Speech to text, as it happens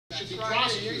should be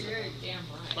prosecuted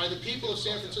by the people of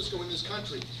San Francisco in this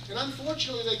country. And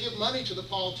unfortunately, they give money to the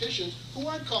politicians who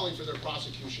aren't calling for their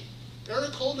prosecution.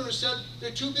 Eric Holder has said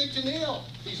they're too big to nail,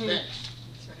 these banks.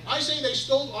 I say they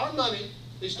stole our money,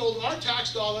 they stole our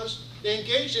tax dollars, they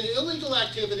engaged in illegal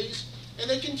activities, and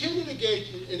they continue to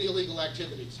engage in illegal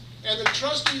activities. And the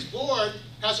trustees board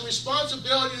has a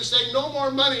responsibility to say no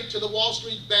more money to the Wall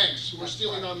Street banks who are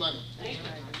stealing our money.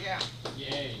 Yeah.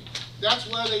 Yay. That's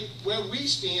where we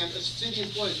stand as city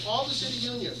employees. All the city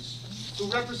unions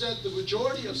who represent the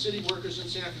majority of city workers in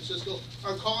San Francisco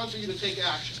are calling for you to take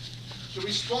action, to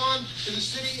respond to the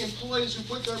city employees who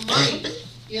put their money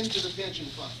into the pension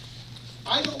fund.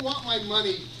 I don't want my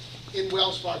money in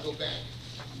Wells Fargo Bank.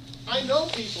 I know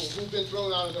people who've been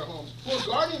thrown out of their homes, who are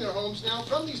guarding their homes now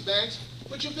from these banks,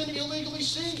 which have been illegally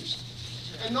seized.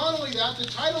 And not only that, the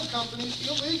title companies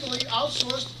illegally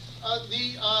outsourced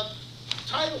the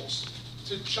titles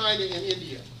to China and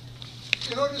India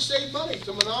in order to save money,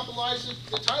 to monopolize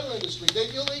the title industry.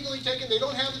 They've illegally taken, they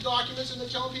don't have the documents, and they're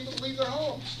telling people to leave their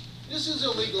homes. This is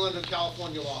illegal under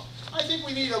California law. I think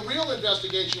we need a real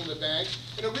investigation of the banks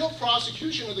and a real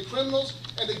prosecution of the criminals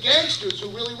and the gangsters who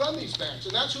really run these banks.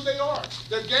 And that's who they are.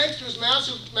 They're gangsters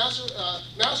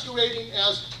masquerading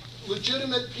as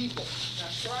legitimate people.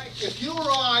 That's right. If you or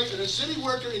I and a city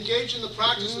worker engaged in the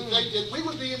practice that they did, we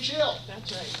would be in jail.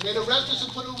 That's right. They'd arrest us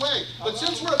and put it away. But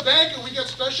since we're a banker, we get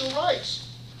special rights.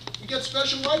 We get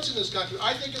special rights in this country.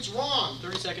 I think it's wrong.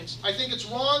 30 seconds. I think it's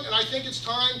wrong, and I think it's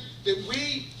time that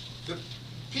we, the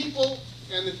people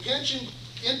and the pension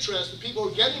interest, the people who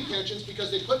are getting pensions because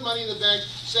they put money in the bank,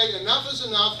 say enough is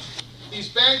enough. These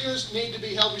bankers need to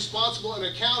be held responsible and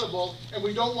accountable, and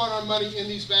we don't want our money in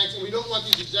these banks, and we don't want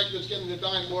these executives getting a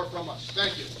dime more from us.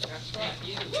 Thank you. That's right.